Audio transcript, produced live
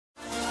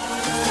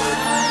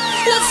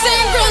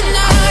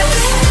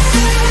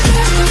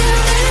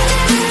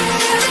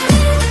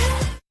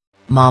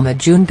Mama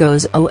June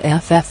goes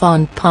OFF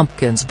on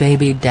Pumpkin's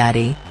baby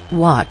daddy,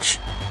 watch.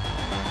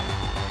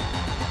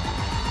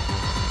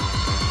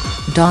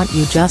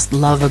 You just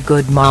love a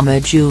good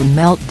Mama June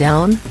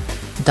meltdown?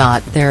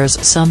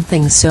 There's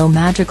something so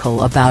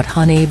magical about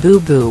Honey Boo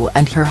Boo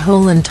and her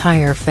whole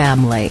entire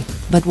family,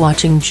 but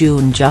watching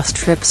June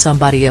just rip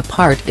somebody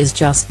apart is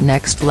just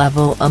next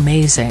level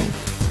amazing.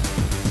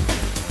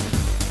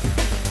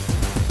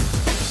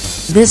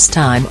 This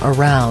time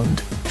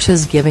around,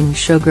 she's giving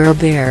Sugar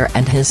Bear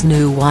and his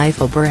new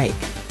wife a break,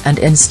 and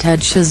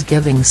instead she's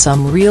giving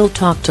some real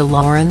talk to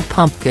Lauren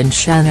Pumpkin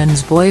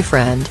Shannon's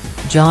boyfriend,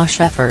 Josh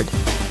Efford.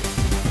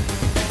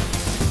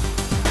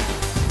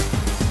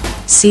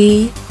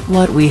 See,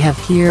 what we have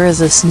here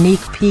is a sneak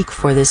peek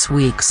for this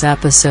week's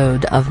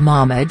episode of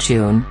Mama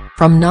June,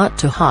 From Not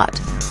to Hot.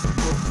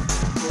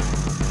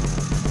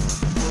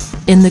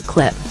 In the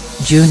clip,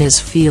 June is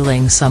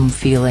feeling some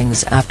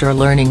feelings after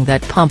learning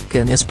that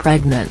Pumpkin is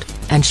pregnant,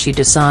 and she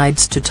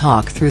decides to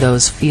talk through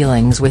those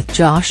feelings with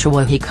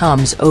Joshua. He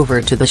comes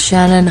over to the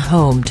Shannon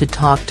home to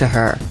talk to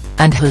her,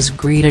 and is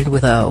greeted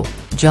with "Oh,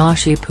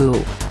 Joshy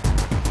Poo."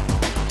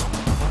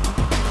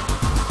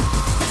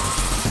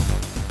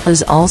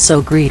 Is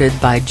also greeted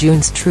by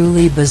June's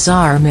truly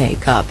bizarre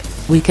makeup.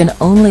 We can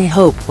only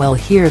hope we'll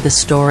hear the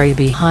story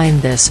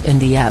behind this in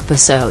the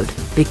episode,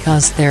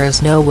 because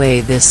there's no way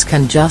this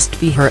can just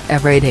be her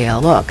everyday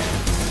look.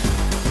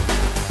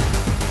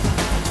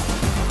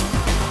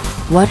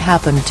 "What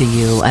happened to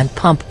you and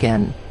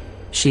Pumpkin?"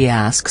 she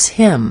asks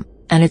him,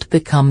 and it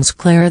becomes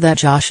clear that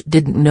Josh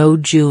didn't know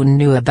June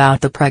knew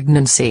about the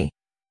pregnancy.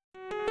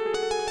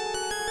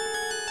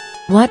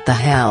 "What the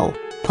hell,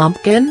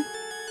 Pumpkin?"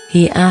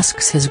 he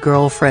asks his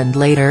girlfriend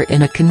later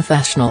in a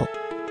confessional.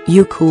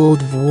 "You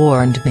could've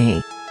warned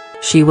me."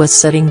 She was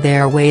sitting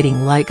there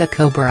waiting like a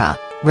cobra,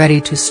 ready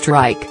to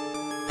strike.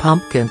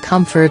 Pumpkin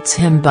comforts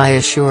him by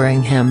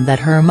assuring him that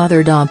her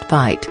mother don't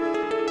bite.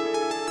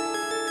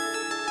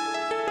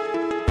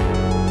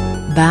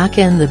 Back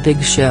in the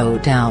big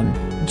showdown,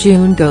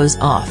 June goes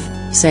off,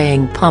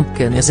 saying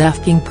Pumpkin is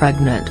effing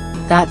pregnant.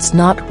 "That's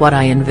not what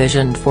I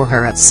envisioned for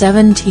her at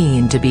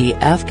 17 to be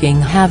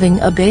effing having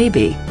a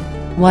baby.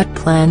 What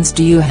plans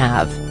do you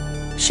have?"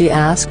 she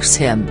asks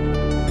him.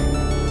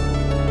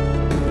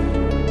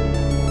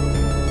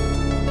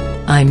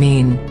 "I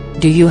mean,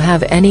 do you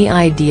have any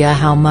idea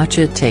how much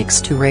it takes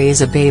to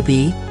raise a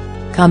baby?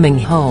 Coming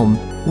home,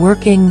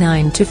 working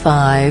 9 to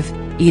 5,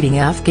 eating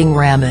effing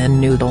ramen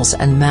noodles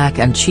and mac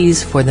and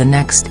cheese for the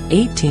next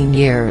 18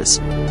 years.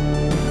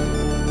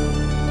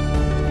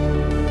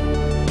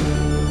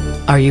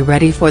 Are you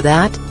ready for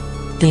that?"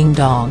 Ding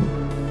dong.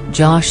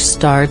 Josh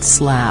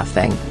starts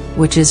laughing,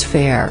 which is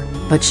fair,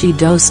 but she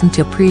doesn't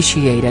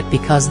appreciate it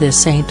because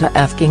this ain't a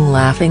effing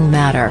laughing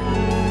matter.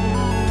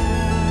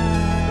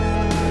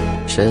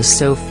 She's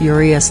so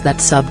furious that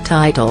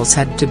subtitles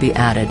had to be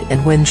added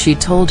in when she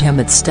told him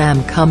it's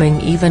damn coming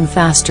even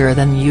faster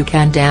than you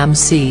can damn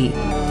see.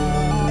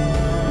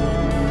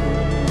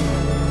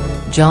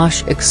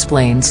 Josh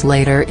explains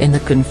later in the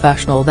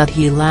confessional that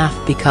he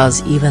laughed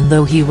because even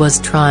though he was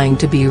trying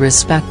to be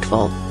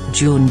respectful,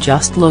 June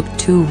just looked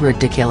too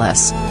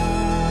ridiculous.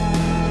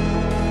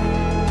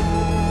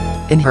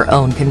 In her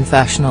own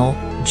confessional,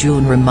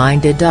 June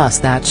reminded us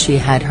that she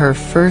had her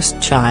first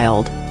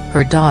child,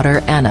 her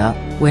daughter Anna,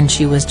 when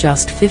she was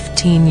just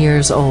 15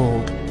 years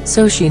old,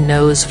 so she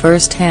knows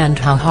firsthand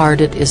how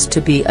hard it is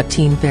to be a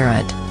teen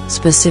parent,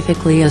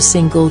 specifically a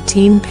single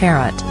teen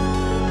parent.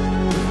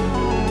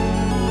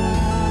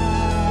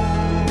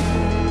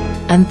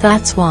 And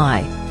that's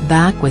why,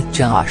 back with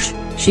Josh,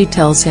 she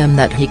tells him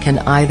that he can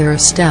either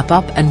step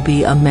up and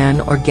be a man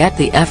or get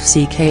the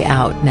FCK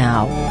out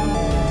now.